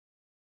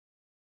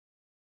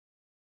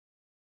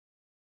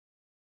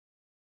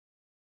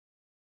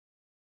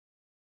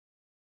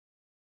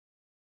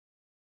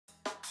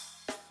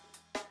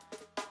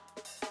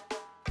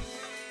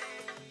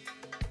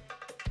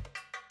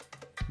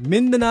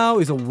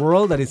Mindanao is a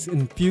world that is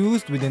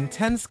infused with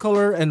intense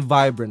color and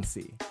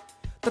vibrancy.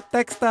 The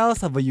textiles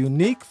have a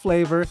unique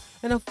flavor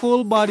and a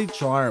full-bodied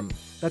charm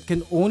that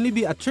can only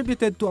be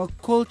attributed to a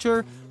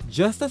culture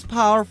just as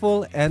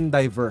powerful and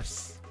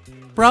diverse.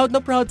 Proud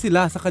na proud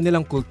sila sa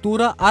kanilang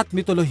kultura at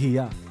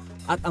mitolohiya,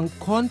 at ang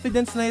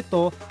confidence na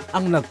ito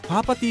ang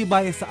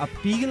nagpapatibay sa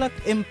appeal at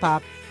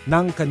impact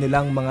ng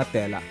kanilang mga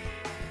tela.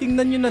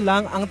 Tingnan nyo na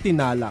lang ang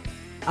tinalak.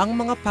 Ang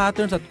mga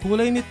patterns at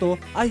kulay nito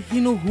ay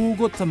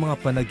hinuhugot sa mga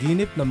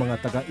panaginip ng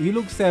mga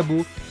taga-Ilog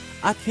Cebu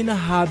at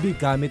hinahabi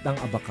gamit ang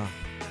abaka.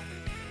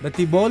 The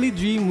Tiboli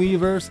dream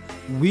weavers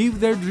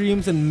weave their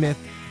dreams and myth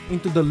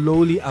into the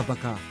lowly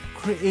abaka,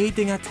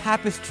 creating a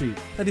tapestry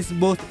that is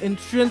both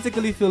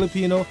intrinsically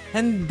Filipino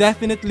and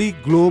definitely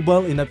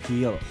global in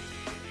appeal.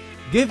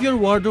 Give your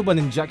wardrobe an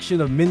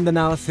injection of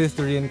Mindanao's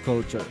history and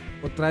culture.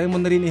 O try mo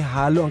na rin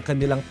ihalo ang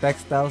kanilang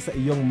textile sa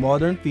iyong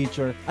modern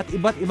feature at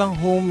iba't ibang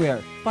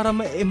homeware para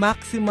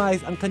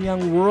ma-maximize ang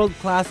kanyang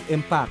world-class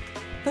impact.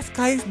 The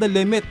sky's the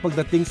limit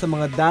pagdating sa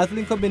mga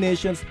dazzling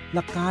combinations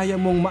na kaya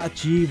mong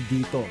ma-achieve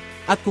dito.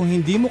 At kung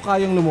hindi mo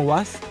kayang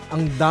lumuwas,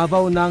 ang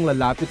Davao na ang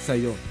lalapit sa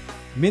iyo.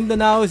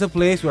 Mindanao is a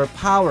place where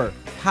power,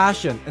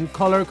 passion, and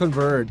color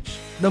converge.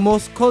 The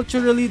most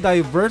culturally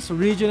diverse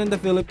region in the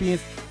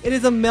Philippines, it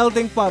is a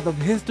melting pot of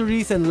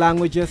histories and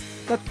languages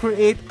that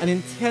create an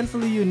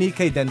intensely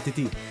unique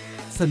identity.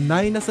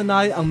 Sanay na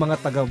sanay ang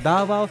mga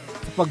taga-Davao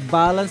sa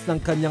pag-balance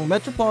ng kanyang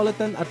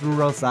metropolitan at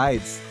rural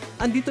sides.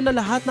 Andito na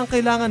lahat ng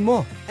kailangan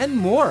mo and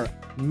more,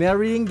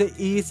 marrying the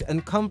ease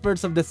and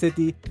comforts of the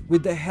city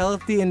with the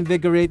healthy,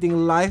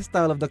 invigorating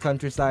lifestyle of the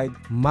countryside.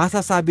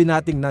 Masasabi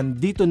nating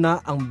nandito na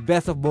ang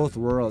best of both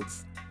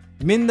worlds.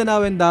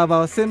 Mindanao and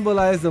Davao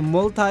symbolize the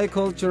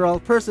multicultural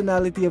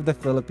personality of the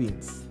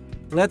Philippines.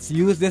 Let's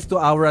use this to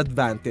our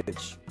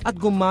advantage at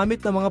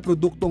gumamit ng mga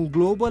produktong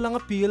global ang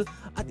appeal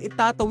at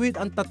itatawid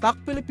ang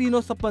tatak Pilipino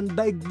sa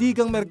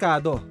pandaigdigang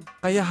merkado.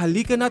 Kaya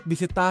halika na't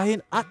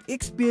bisitahin at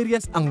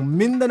experience ang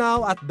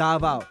Mindanao at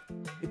Davao.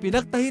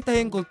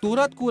 Ipinagtahi-tahing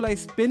kultura at kulay,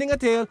 spinning a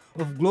tale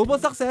of global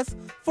success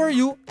for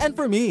you and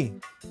for me.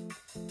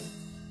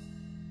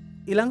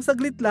 Ilang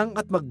saglit lang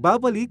at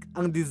magbabalik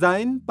ang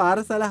Design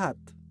Para Sa Lahat.